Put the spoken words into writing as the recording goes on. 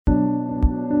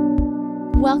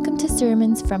Welcome to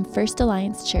sermons from First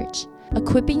Alliance Church,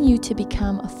 equipping you to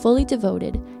become a fully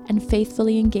devoted and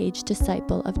faithfully engaged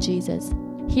disciple of Jesus.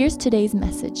 Here's today's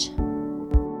message.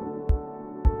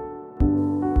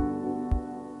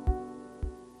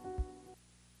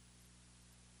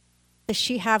 Does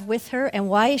she have with her, and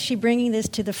why is she bringing this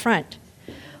to the front?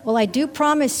 Well, I do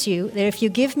promise you that if you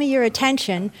give me your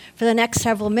attention for the next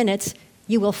several minutes,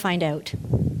 you will find out.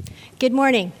 Good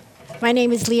morning. My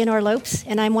name is Leonor Lopes,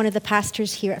 and I'm one of the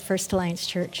pastors here at First Alliance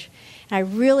Church. And I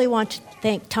really want to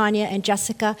thank Tanya and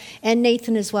Jessica and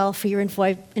Nathan as well for your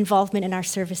involvement in our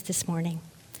service this morning.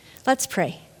 Let's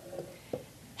pray.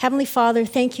 Heavenly Father,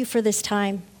 thank you for this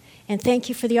time, and thank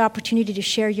you for the opportunity to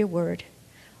share your word.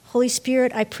 Holy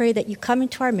Spirit, I pray that you come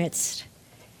into our midst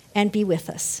and be with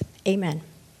us. Amen.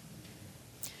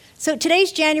 So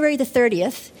today's January the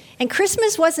 30th, and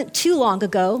Christmas wasn't too long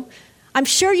ago. I'm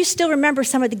sure you still remember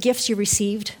some of the gifts you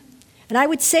received. And I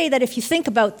would say that if you think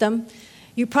about them,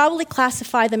 you probably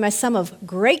classify them as some of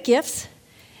great gifts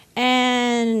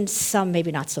and some maybe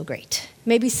not so great.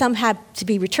 Maybe some had to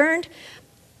be returned,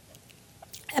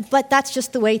 but that's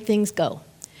just the way things go.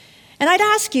 And I'd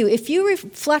ask you, if you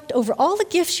reflect over all the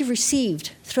gifts you've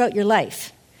received throughout your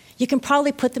life, you can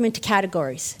probably put them into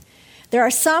categories. There are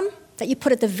some that you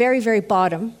put at the very, very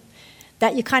bottom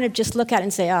that you kind of just look at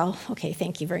and say, oh, okay,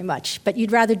 thank you very much. But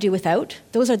you'd rather do without.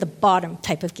 Those are the bottom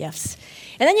type of gifts.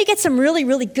 And then you get some really,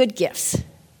 really good gifts.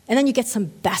 And then you get some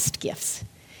best gifts.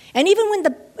 And even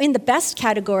when in the best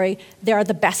category, there are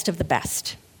the best of the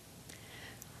best.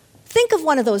 Think of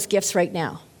one of those gifts right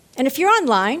now. And if you're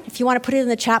online, if you want to put it in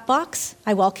the chat box,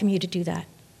 I welcome you to do that.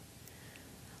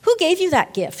 Who gave you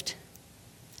that gift?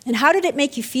 And how did it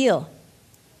make you feel?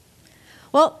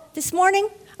 Well, this morning,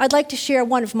 I'd like to share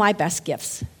one of my best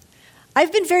gifts.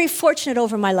 I've been very fortunate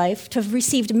over my life to have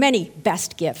received many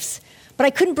best gifts, but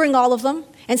I couldn't bring all of them,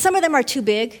 and some of them are too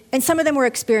big, and some of them were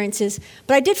experiences,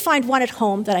 but I did find one at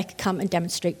home that I could come and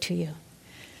demonstrate to you.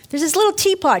 There's this little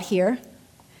teapot here,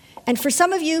 and for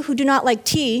some of you who do not like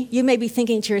tea, you may be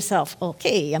thinking to yourself,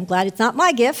 okay, I'm glad it's not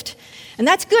my gift, and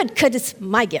that's good because it's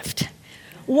my gift.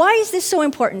 Why is this so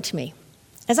important to me?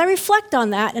 As I reflect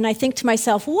on that and I think to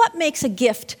myself, what makes a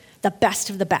gift the best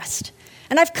of the best?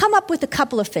 And I've come up with a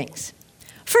couple of things.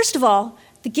 First of all,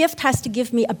 the gift has to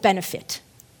give me a benefit,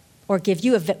 or give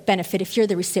you a benefit if you're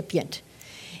the recipient.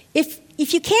 If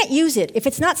you can't use it, if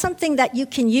it's not something that you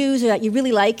can use or that you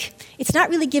really like, it's not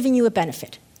really giving you a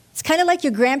benefit. It's kind of like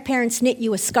your grandparents knit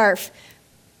you a scarf,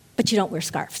 but you don't wear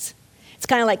scarves. It's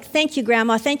kind of like, thank you,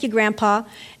 Grandma, thank you, Grandpa,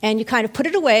 and you kind of put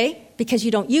it away because you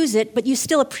don't use it, but you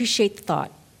still appreciate the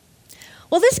thought.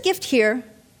 Well, this gift here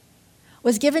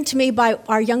was given to me by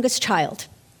our youngest child.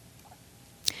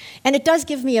 And it does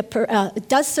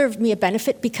serve me a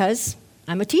benefit because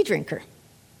I'm a tea drinker.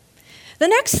 The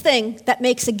next thing that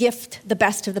makes a gift the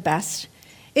best of the best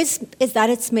is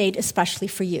that it's made especially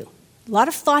for you. A lot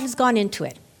of thought has gone into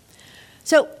it.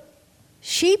 So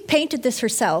she painted this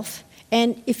herself,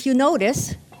 and if you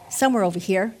notice, somewhere over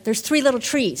here, there's 3 little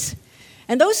trees.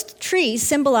 And those trees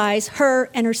symbolize her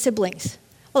and her siblings.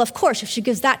 Well, of course, if she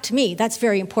gives that to me, that's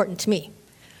very important to me.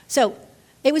 So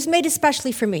it was made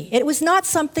especially for me. It was not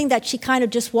something that she kind of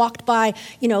just walked by,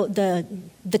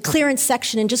 the clearance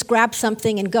section and just grabbed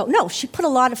something and go. No, she put a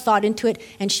lot of thought into it,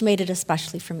 and she made it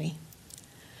especially for me.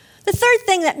 The third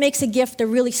thing that makes a gift a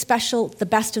really special, the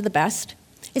best of the best,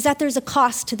 is that there's a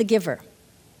cost to the giver.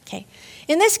 Okay.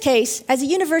 In this case, as a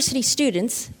university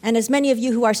student, and as many of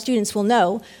you who are students will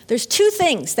know, there's 2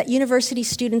 things that university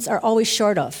students are always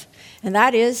short of, and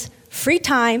that is free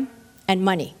time and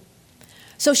money.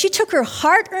 So she took her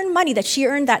hard-earned money that she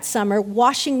earned that summer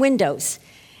washing windows,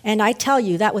 and I tell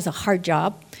you, that was a hard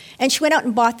job, and she went out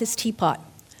and bought this teapot.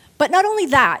 But not only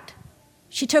that,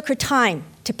 she took her time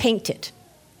to paint it,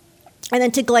 and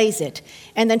then to glaze it,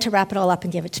 and then to wrap it all up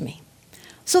and give it to me.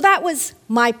 So that was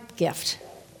my gift.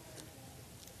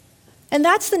 And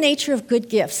that's the nature of good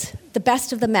gifts, the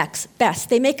best of the best.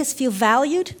 They make us feel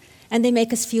valued, and they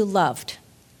make us feel loved.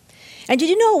 And did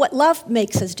you know what love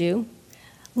makes us do?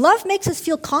 Love makes us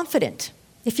feel confident.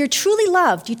 If you're truly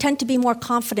loved, you tend to be more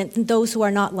confident than those who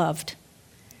are not loved.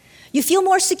 You feel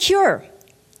more secure.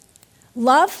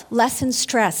 Love lessens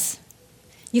stress.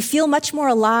 You feel much more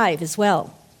alive as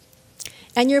well.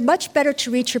 And you're much better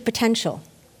to reach your potential.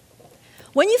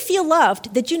 When you feel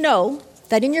loved, did you know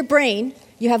that in your brain,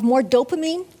 you have more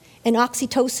dopamine and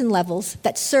oxytocin levels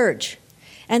that surge?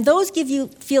 And those give you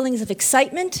feelings of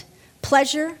excitement,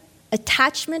 pleasure,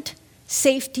 attachment,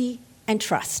 safety, and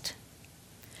trust.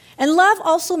 And love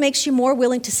also makes you more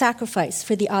willing to sacrifice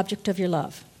for the object of your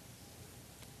love.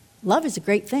 Love is a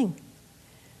great thing.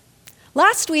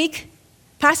 Last week,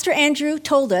 Pastor Andrew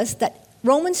told us that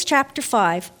Romans chapter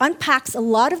 5 unpacks a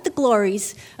lot of the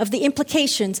glories of the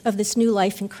implications of this new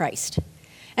life in Christ.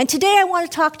 And today I want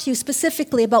to talk to you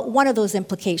specifically about one of those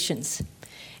implications.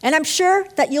 And I'm sure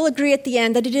that you'll agree at the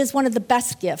end that it is one of the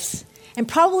best gifts, and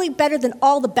probably better than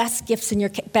all the best gifts in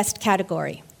your best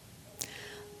category.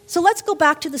 So let's go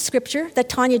back to the scripture that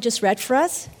Tanya just read for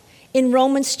us in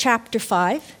Romans chapter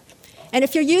 5. And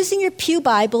if you're using your Pew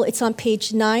Bible, it's on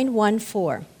page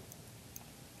 914.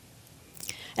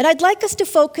 And I'd like us to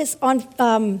focus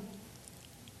on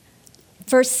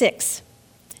verse 6.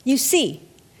 You see,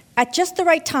 at just the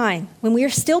right time, when we are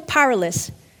still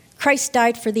powerless, Christ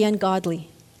died for the ungodly.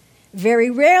 Very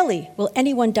rarely will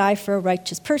anyone die for a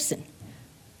righteous person,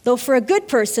 though for a good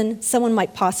person, someone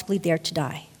might possibly dare to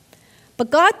die.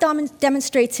 But God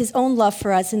demonstrates his own love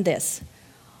for us in this.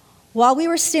 While we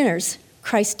were sinners,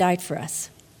 Christ died for us.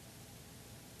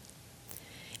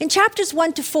 In chapters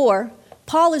 1 to 4,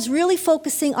 Paul is really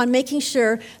focusing on making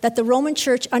sure that the Roman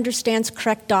church understands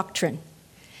correct doctrine.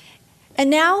 And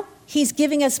now he's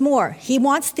giving us more. He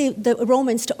wants the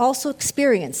Romans to also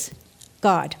experience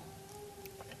God.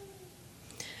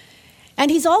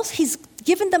 And he's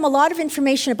given them a lot of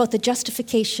information about the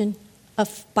justification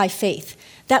by faith,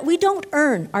 that we don't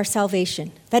earn our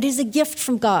salvation, that is a gift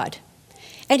from God.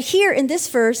 And here in this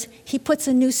verse, he puts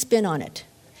a new spin on it.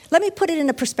 Let me put it in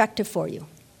a perspective for you.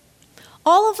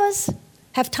 All of us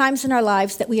have times in our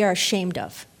lives that we are ashamed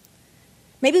of.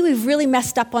 Maybe we've really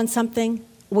messed up on something,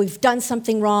 or we've done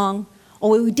something wrong,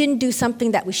 or we didn't do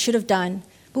something that we should have done,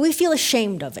 but we feel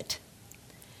ashamed of it.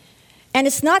 And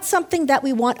it's not something that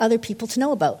we want other people to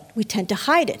know about. We tend to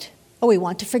hide it, or we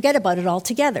want to forget about it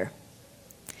altogether.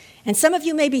 And some of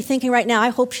you may be thinking right now, I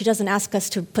hope she doesn't ask us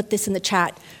to put this in the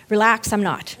chat. Relax, I'm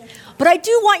not. But I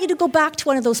do want you to go back to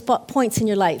one of those points in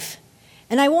your life.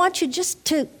 And I want you just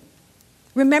to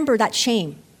remember that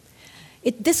shame.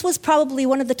 This was probably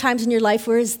one of the times in your life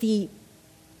where it's the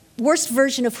worst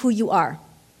version of who you are.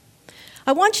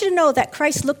 I want you to know that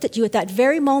Christ looked at you at that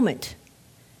very moment,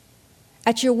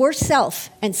 at your worst self,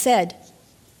 and said,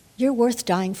 you're worth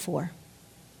dying for.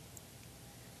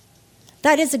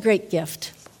 That is a great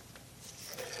gift.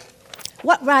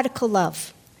 What radical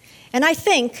love. And I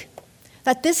think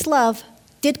that this love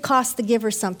did cost the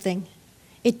giver something.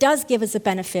 It does give us a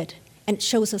benefit, and it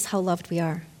shows us how loved we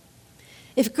are.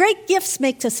 If great gifts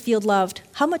make us feel loved,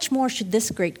 how much more should this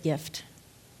great gift?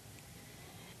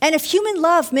 And if human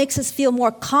love makes us feel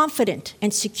more confident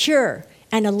and secure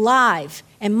and alive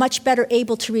and much better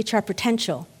able to reach our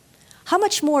potential, how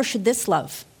much more should this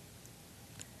love?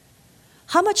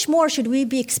 How much more should we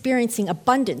be experiencing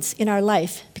abundance in our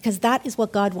life? Because that is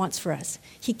what God wants for us.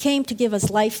 He came to give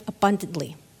us life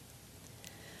abundantly.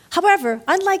 However,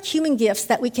 unlike human gifts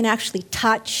that we can actually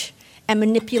touch and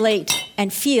manipulate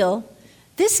and feel,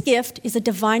 this gift is a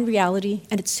divine reality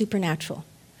and it's supernatural.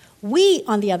 We,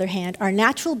 on the other hand, are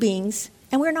natural beings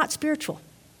and we're not spiritual.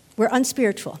 We're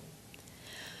unspiritual.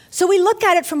 So we look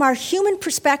at it from our human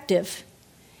perspective,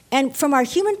 and from our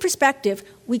human perspective,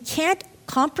 we can't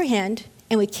comprehend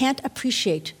and we can't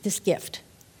appreciate this gift.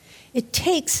 It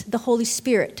takes the Holy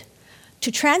Spirit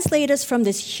to translate us from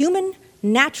this human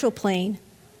natural plane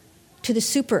to the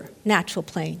supernatural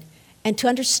plane and to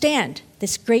understand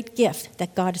this great gift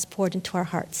that God has poured into our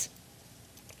hearts.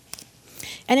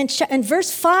 And in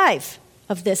verse 5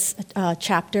 of this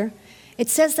chapter, it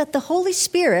says that the Holy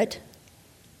Spirit,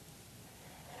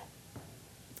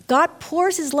 God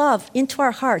pours his love into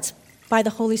our hearts by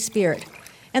the Holy Spirit.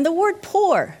 And the word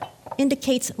pour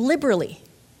indicates liberally.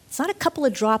 It's not a couple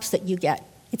of drops that you get.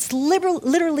 It's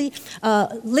liberally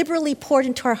poured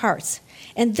into our hearts.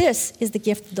 And this is the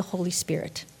gift of the Holy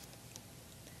Spirit.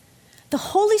 The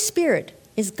Holy Spirit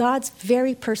is God's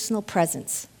very personal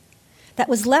presence that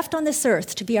was left on this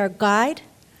earth to be our guide,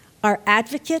 our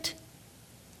advocate,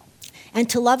 and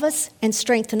to love us and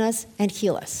strengthen us and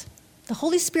heal us. The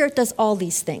Holy Spirit does all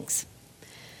these things.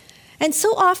 And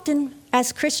so often,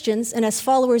 as Christians and as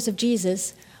followers of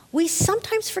Jesus, we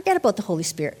sometimes forget about the Holy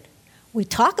Spirit. We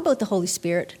talk about the Holy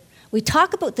Spirit. We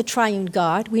talk about the triune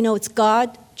God. We know it's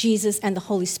God, Jesus, and the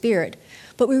Holy Spirit.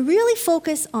 But we really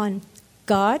focus on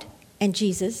God and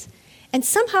Jesus, and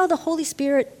somehow the Holy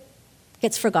Spirit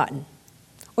gets forgotten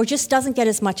or just doesn't get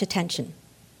as much attention.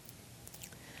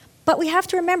 But we have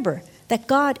to remember that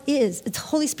the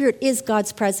Holy Spirit is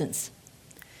God's presence.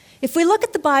 If we look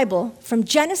at the Bible, from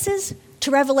Genesis to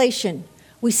Revelation,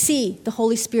 we see the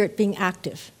Holy Spirit being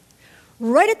active.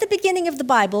 Right at the beginning of the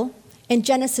Bible, in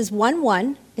Genesis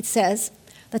 1:1, it says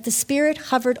that the Spirit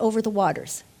hovered over the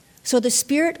waters. So the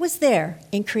Spirit was there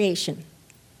in creation.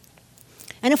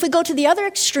 And if we go to the other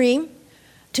extreme,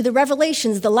 to the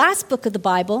Revelations, the last book of the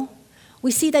Bible,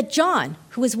 we see that John,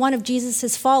 who was one of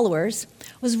Jesus' followers,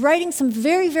 was writing some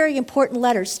very, very important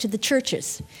letters to the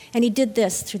churches. And he did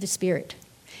this through the Spirit.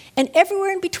 And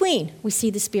everywhere in between, we see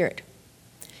the Spirit.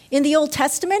 In the Old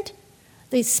Testament,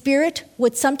 the Spirit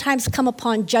would sometimes come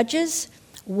upon judges,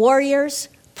 warriors,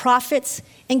 prophets,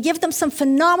 and give them some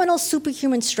phenomenal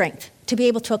superhuman strength to be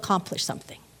able to accomplish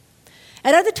something.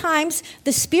 At other times,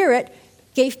 the Spirit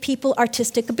gave people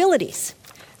artistic abilities.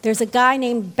 There's a guy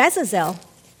named Bezalel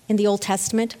in the Old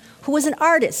Testament who was an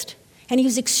artist, and he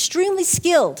was extremely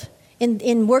skilled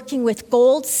in working with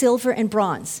gold, silver, and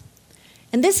bronze.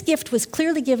 And this gift was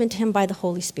clearly given to him by the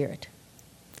Holy Spirit.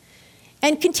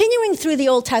 And continuing through the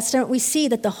Old Testament, we see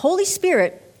that the Holy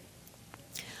Spirit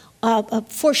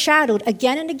foreshadowed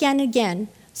again and again and again.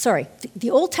 The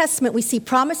Old Testament, we see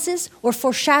promises or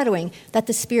foreshadowing that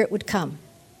the Spirit would come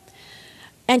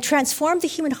and transform the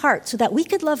human heart so that we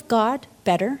could love God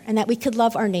better and that we could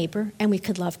love our neighbor and we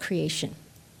could love creation.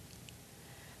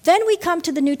 Then we come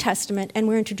to the New Testament and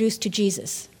we're introduced to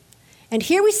Jesus. And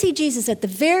here we see Jesus at the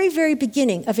very, very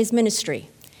beginning of his ministry.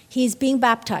 He's being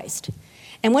baptized.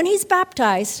 And when he's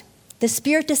baptized, the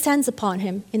Spirit descends upon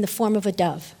him in the form of a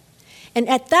dove. And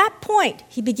at that point,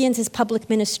 he begins his public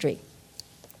ministry.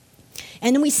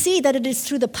 And we see that it is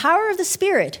through the power of the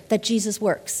Spirit that Jesus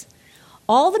works.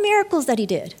 All the miracles that he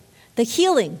did, the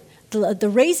healing, the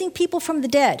raising people from the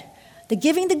dead, the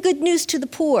giving the good news to the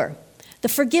poor, the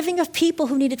forgiving of people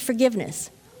who needed forgiveness,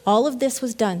 all of this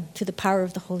was done through the power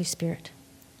of the Holy Spirit.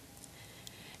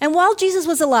 And while Jesus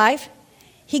was alive,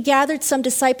 he gathered some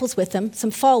disciples with him,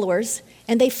 some followers,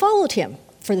 and they followed him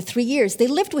for the 3 years. They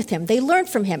lived with him. They learned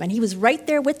from him, and he was right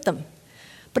there with them.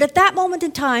 But at that moment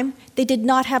in time, they did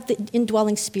not have the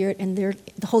indwelling Spirit and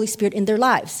the Holy Spirit in their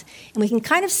lives. And we can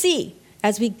kind of see,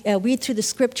 as we read through the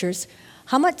scriptures,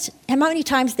 how many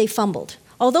times they fumbled.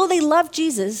 Although they loved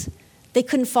Jesus, they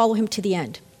couldn't follow him to the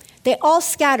end. They all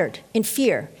scattered in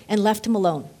fear and left him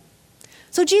alone.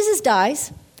 So Jesus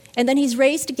dies, and then he's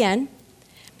raised again,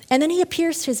 and then he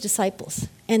appears to his disciples,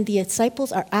 and the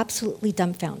disciples are absolutely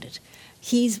dumbfounded.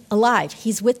 He's alive.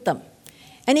 He's with them.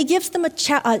 And he gives them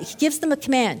a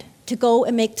command to go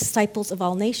and make disciples of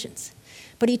all nations.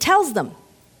 But he tells them,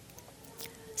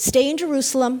 stay in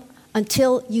Jerusalem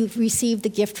until you've received the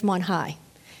gift from on high.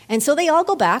 And so they all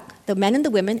go back, the men and the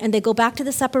women, and they go back to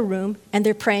this upper room, and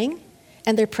they're praying,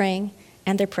 and they're praying,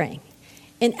 and they're praying.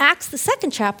 In Acts, the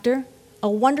 2nd chapter, a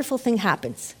wonderful thing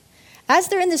happens. As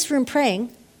they're in this room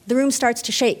praying, the room starts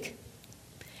to shake,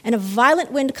 and a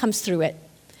violent wind comes through it.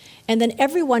 And then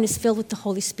everyone is filled with the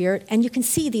Holy Spirit, and you can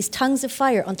see these tongues of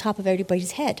fire on top of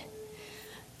everybody's head.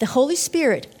 The Holy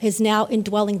Spirit is now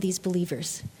indwelling these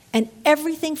believers, and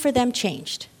everything for them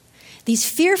changed. These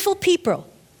fearful people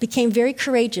became very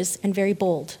courageous and very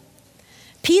bold.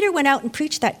 Peter went out and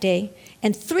preached that day,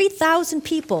 and 3,000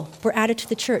 people were added to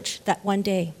the church that one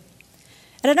day.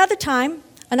 At another time,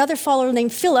 another follower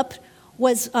named Philip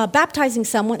was baptizing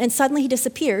someone, and suddenly he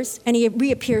disappears, and he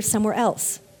reappears somewhere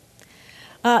else.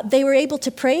 They were able to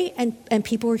pray, and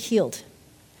people were healed.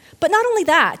 But not only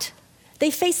that, they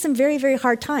faced some very, very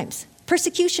hard times.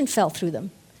 Persecution fell through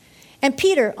them. And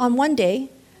Peter, on one day,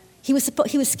 he was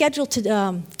scheduled to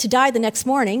die the next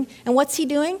morning, and what's he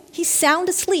doing? He's sound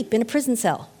asleep in a prison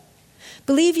cell.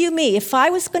 Believe you me, if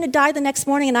I was going to die the next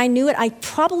morning and I knew it, I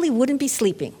probably wouldn't be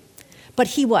sleeping. But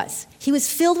he was. He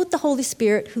was filled with the Holy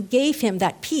Spirit who gave him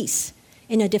that peace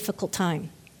in a difficult time.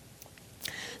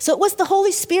 So it was the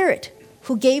Holy Spirit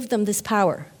who gave them this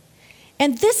power.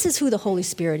 And this is who the Holy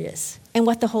Spirit is and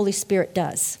what the Holy Spirit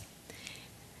does.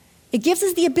 It gives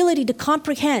us the ability to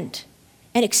comprehend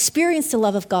and experience the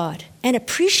love of God and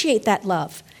appreciate that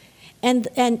love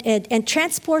and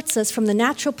transports us from the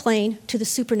natural plane to the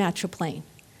supernatural plane.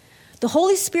 The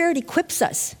Holy Spirit equips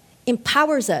us,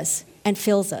 empowers us, and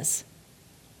fills us.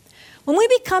 When we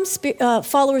become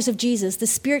followers of Jesus, the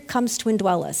Spirit comes to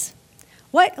indwell us.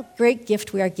 What a great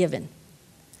gift we are given.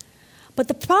 But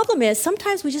the problem is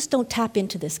sometimes we just don't tap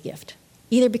into this gift,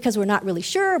 either because we're not really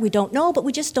sure, we don't know, but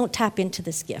we just don't tap into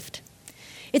this gift.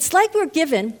 It's like we're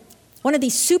given one of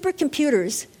these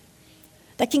supercomputers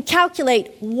that can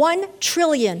calculate 1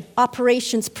 trillion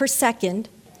operations per second,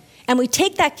 and we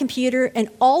take that computer and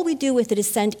all we do with it is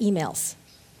send emails.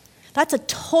 That's a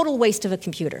total waste of a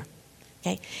computer.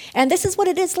 Okay? And this is what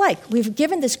it is like. We've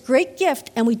given this great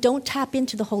gift and we don't tap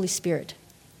into the Holy Spirit.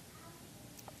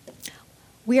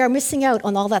 We are missing out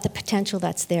on all that, the potential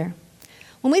that's there.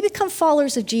 When we become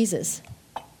followers of Jesus,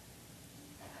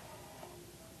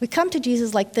 we come to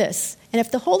Jesus like this. And if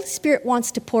the Holy Spirit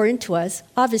wants to pour into us,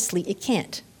 obviously it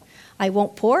can't. I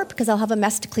won't pour because I'll have a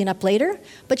mess to clean up later,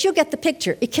 but you'll get the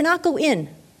picture. It cannot go in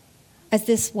as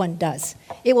this one does.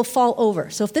 It will fall over.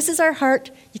 So if this is our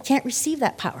heart, you can't receive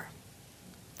that power.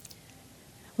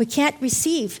 We can't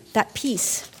receive that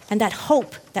peace and that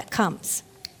hope that comes.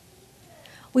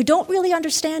 We don't really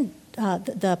understand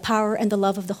the power and the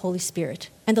love of the Holy Spirit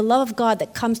and the love of God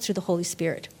that comes through the Holy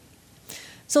Spirit.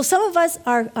 So some of us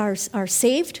are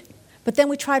saved, but then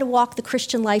we try to walk the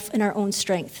Christian life in our own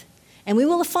strength. And we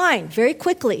will find very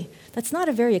quickly that's not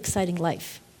a very exciting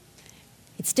life.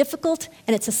 It's difficult,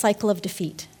 and it's a cycle of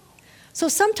defeat. So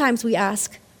sometimes we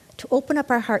ask to open up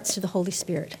our hearts to the Holy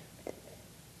Spirit.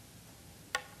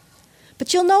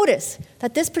 But you'll notice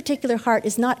that this particular heart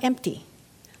is not empty.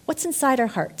 What's inside our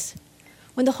hearts?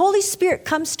 When the Holy Spirit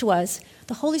comes to us,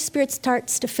 the Holy Spirit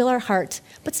starts to fill our hearts,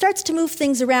 but starts to move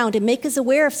things around and make us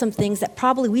aware of some things that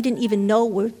probably we didn't even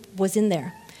know was in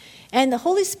there. And the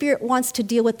Holy Spirit wants to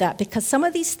deal with that because some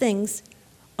of these things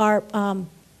are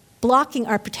blocking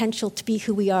our potential to be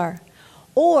who we are,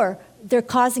 or they're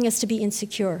causing us to be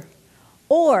insecure,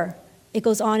 or it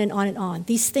goes on and on and on.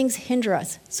 These things hinder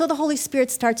us. So the Holy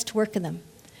Spirit starts to work in them.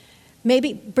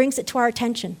 Maybe brings it to our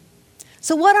attention.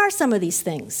 So what are some of these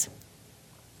things?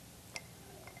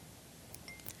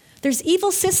 There's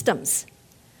evil systems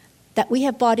that we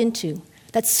have bought into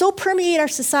that so permeate our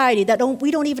society that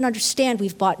we don't even understand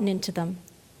we've bought into them.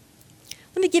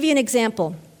 Let me give you an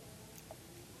example.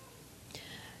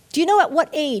 Do you know at what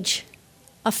age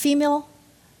a female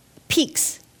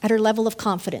peaks at her level of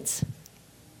confidence?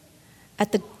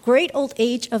 At the great old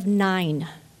age of 9.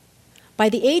 By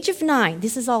the age of 9,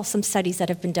 this is all some studies that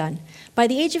have been done. By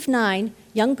the age of 9,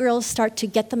 young girls start to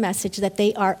get the message that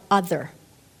they are other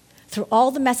through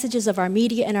all the messages of our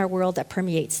media and our world that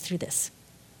permeates through this.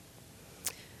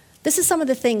 This is some of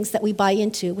the things that we buy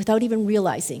into without even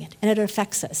realizing it, and it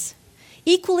affects us.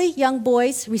 Equally, young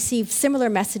boys receive similar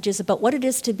messages about what it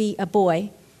is to be a boy,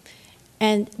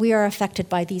 and we are affected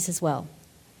by these as well.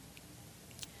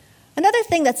 Another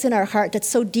thing that's in our heart that's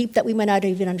so deep that we might not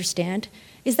even understand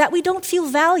is that we don't feel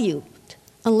valued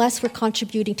unless we're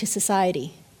contributing to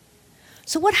society.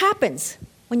 So what happens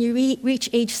when you reach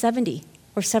age 70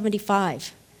 or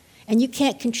 75 and you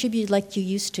can't contribute like you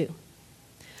used to?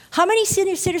 How many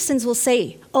senior citizens will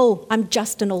say, "Oh, I'm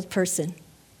just an old person"?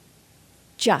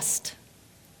 Just.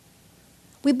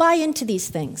 We buy into these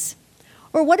things.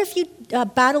 Or what if you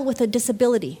battle with a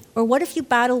disability? Or what if you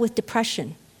battle with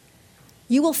depression?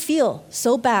 You will feel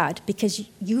so bad because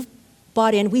you've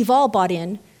bought in, we've all bought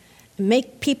in,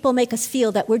 people make us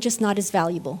feel that we're just not as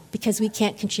valuable because we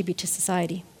can't contribute to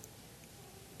society.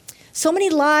 So many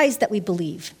lies that we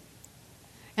believe,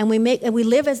 and we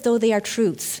live as though they are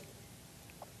truths.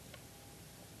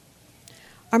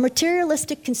 Our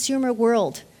materialistic consumer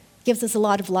world gives us a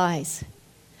lot of lies.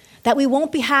 That we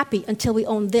won't be happy until we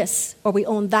own this, or we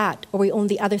own that, or we own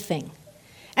the other thing.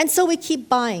 And so we keep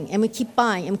buying, and we keep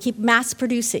buying, and we keep mass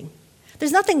producing.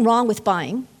 There's nothing wrong with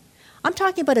buying. I'm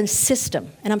talking about a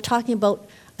system, and I'm talking about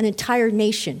an entire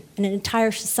nation, and an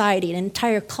entire society, an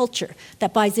entire culture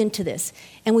that buys into this.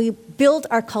 And we build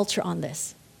our culture on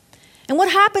this. And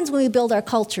what happens when we build our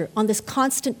culture on this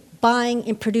constant buying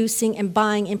and producing and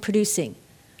buying and producing?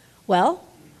 Well,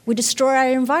 we destroy our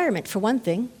environment, for one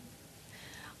thing.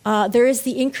 There is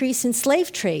the increase in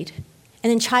slave trade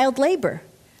and in child labor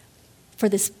for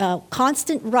this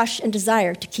constant rush and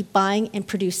desire to keep buying and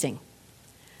producing.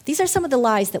 These are some of the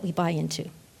lies that we buy into.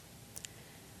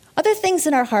 Other things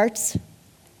in our hearts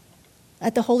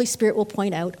that the Holy Spirit will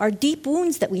point out are deep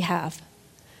wounds that we have.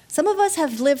 Some of us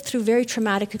have lived through very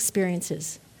traumatic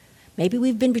experiences. Maybe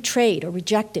we've been betrayed or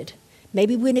rejected.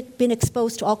 Maybe we've been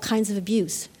exposed to all kinds of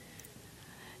abuse.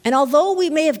 And although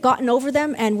we may have gotten over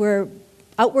them and we're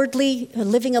outwardly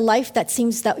living a life that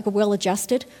seems that we're well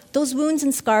adjusted, those wounds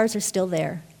and scars are still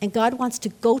there. And God wants to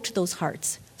go to those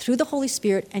hearts through the Holy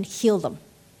Spirit and heal them.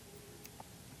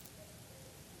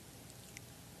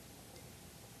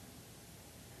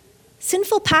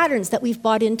 Sinful patterns that we've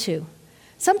bought into.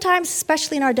 Sometimes,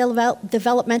 especially in our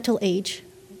developmental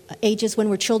ages when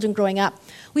we're children growing up,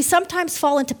 we sometimes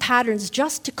fall into patterns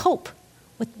just to cope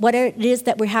with what it is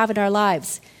that we have in our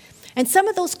lives. And some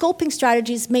of those coping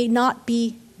strategies may not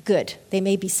be good. They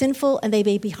may be sinful and they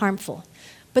may be harmful.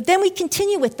 But then we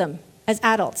continue with them as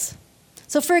adults.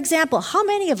 So for example, how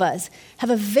many of us have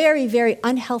a very, very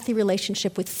unhealthy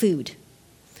relationship with food?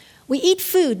 We eat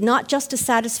food not just to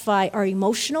satisfy our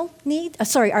emotional needs,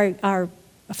 our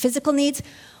physical needs.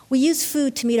 We use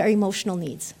food to meet our emotional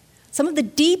needs. Some of the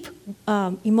deep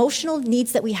emotional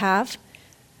needs that we have,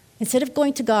 instead of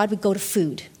going to God, we go to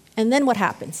food. And then what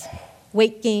happens?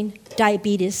 Weight gain,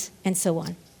 diabetes, and so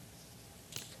on.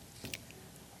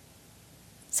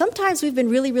 Sometimes we've been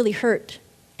really, really hurt,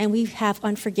 and we have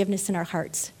unforgiveness in our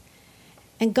hearts.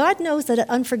 And God knows that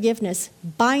unforgiveness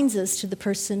binds us to the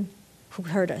person who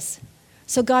hurt us.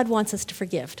 So God wants us to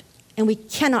forgive. And we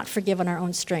cannot forgive on our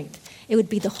own strength. It would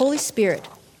be the Holy Spirit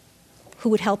who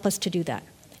would help us to do that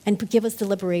and give us the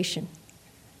liberation.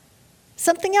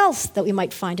 Something else that we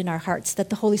might find in our hearts that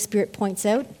the Holy Spirit points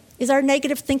out is our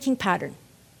negative thinking pattern.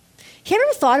 Have you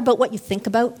ever thought about what you think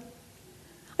about?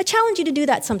 I challenge you to do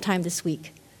that sometime this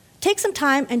week. Take some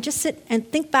time and just sit and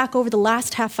think back over the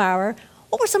last half hour.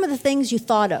 What were some of the things you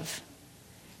thought of?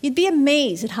 You'd be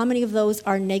amazed at how many of those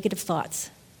are negative thoughts.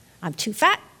 I'm too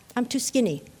fat. I'm too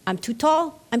skinny. I'm too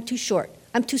tall. I'm too short.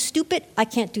 I'm too stupid. I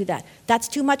can't do that. That's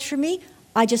too much for me.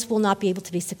 I just will not be able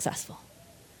to be successful.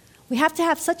 We tend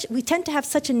to have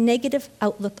such a negative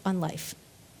outlook on life.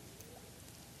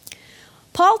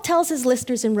 Paul tells his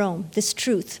listeners in Rome this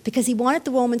truth because he wanted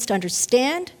the Romans to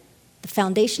understand the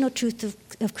foundational truth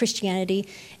of Christianity,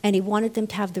 and he wanted them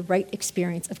to have the right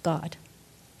experience of God.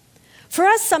 For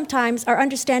us, sometimes our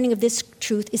understanding of this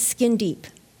truth is skin deep.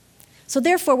 So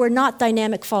therefore, we're not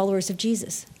dynamic followers of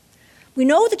Jesus. We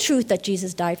know the truth that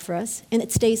Jesus died for us, and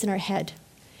it stays in our head.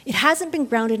 It hasn't been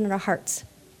grounded in our hearts.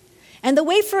 And the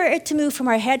way for it to move from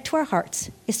our head to our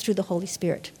hearts is through the Holy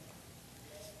Spirit.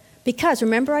 Because,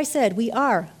 remember I said, we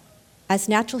are, as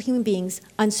natural human beings,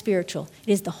 unspiritual.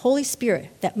 It is the Holy Spirit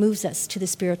that moves us to the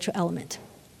spiritual element.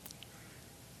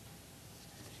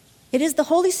 It is the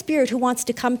Holy Spirit who wants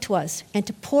to come to us and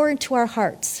to pour into our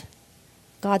hearts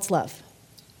God's love,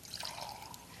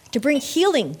 to bring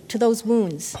healing to those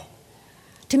wounds,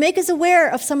 to make us aware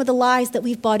of some of the lies that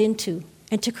we've bought into,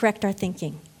 and to correct our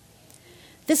thinking.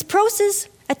 This process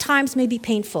at times may be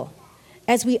painful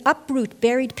as we uproot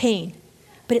buried pain,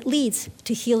 but it leads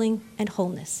to healing and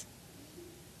wholeness.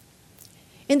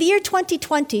 In the year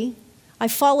 2020, I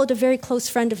followed a very close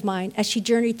friend of mine as she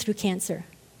journeyed through cancer.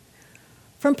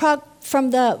 From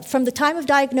the time of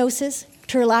diagnosis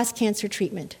to her last cancer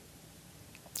treatment.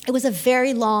 It was a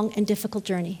very long and difficult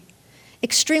journey,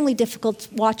 extremely difficult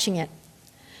watching it.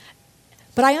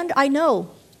 But I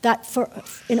know that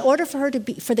in order for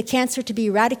the cancer to be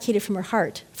eradicated from her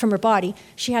heart, from her body,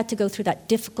 she had to go through that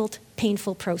difficult,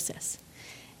 painful process.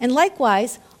 And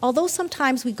likewise, although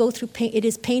sometimes we go through pain, it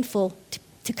is painful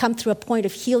to come through a point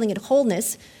of healing and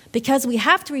wholeness because we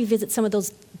have to revisit some of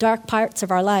those dark parts of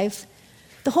our life.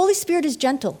 The Holy Spirit is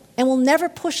gentle and will never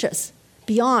push us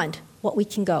beyond what we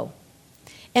can go,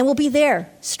 and will be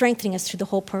there strengthening us through the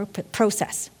whole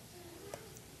process.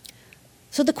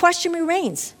 So the question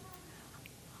remains,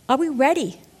 are we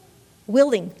ready,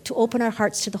 willing to open our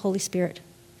hearts to the Holy Spirit,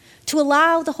 to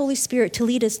allow the Holy Spirit to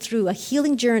lead us through a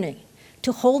healing journey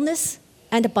to wholeness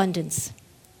and abundance?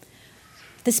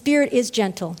 The Spirit is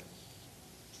gentle.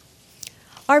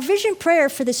 Our vision prayer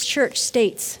for this church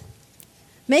states,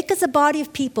 make us a body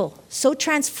of people so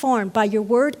transformed by your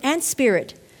word and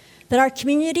spirit that our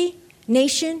community,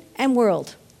 nation, and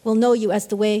world will know you as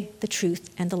the way, the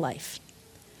truth, and the life.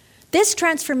 This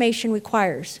transformation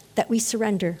requires that we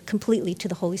surrender completely to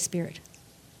the Holy Spirit.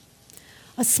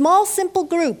 A small, simple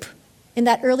group in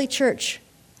that early church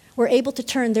were able to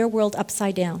turn their world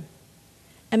upside down.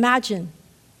 Imagine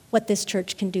what this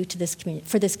church can do to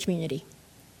for this community.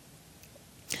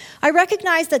 I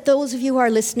recognize that those of you who are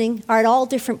listening are at all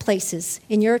different places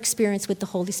in your experience with the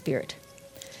Holy Spirit.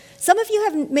 Some of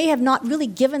you may have not really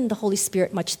given the Holy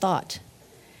Spirit much thought.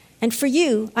 And for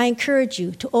you, I encourage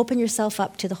you to open yourself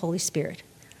up to the Holy Spirit,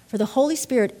 for the Holy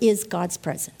Spirit is God's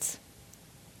presence.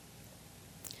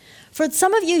 For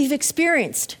some of you, you've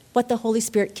experienced what the Holy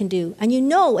Spirit can do, and you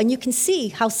know and you can see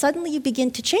how suddenly you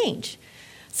begin to change.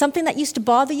 Something that used to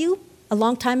bother you a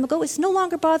long time ago is no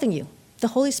longer bothering you. The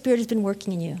Holy Spirit has been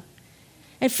working in you.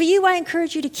 And for you, I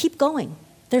encourage you to keep going.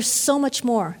 There's so much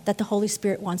more that the Holy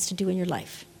Spirit wants to do in your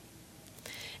life.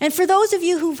 And for those of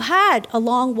you who've had a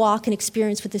long walk and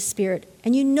experience with the Spirit,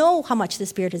 and you know how much the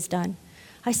Spirit has done,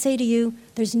 I say to you,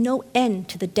 there's no end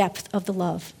to the depth of the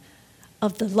love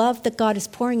that God is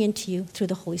pouring into you through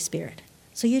the Holy Spirit.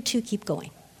 So you too keep going.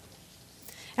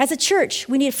 As a church,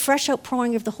 we need a fresh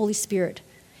outpouring of the Holy Spirit,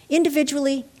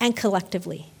 individually and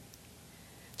collectively.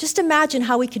 Just imagine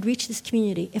how we could reach this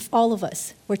community if all of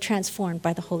us were transformed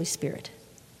by the Holy Spirit.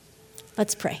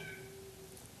 Let's pray.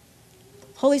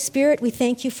 Holy Spirit, we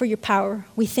thank you for your power.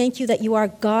 We thank you that you are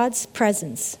God's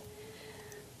presence,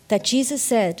 that Jesus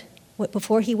said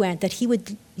before he went that he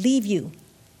would leave you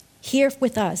here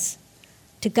with us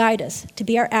to guide us, to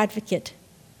be our advocate,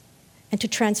 and to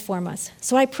transform us.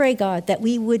 So I pray, God, that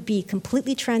we would be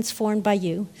completely transformed by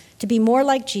you, to be more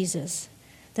like Jesus,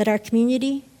 that our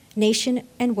community, nation,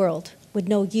 and world would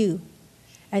know you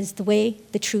as the way,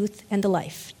 the truth, and the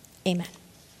life. Amen.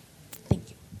 Thank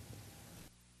you.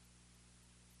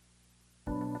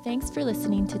 Thanks for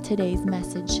listening to today's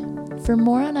message. For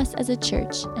more on us as a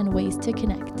church and ways to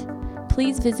connect,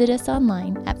 please visit us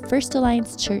online at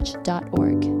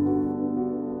firstalliancechurch.org.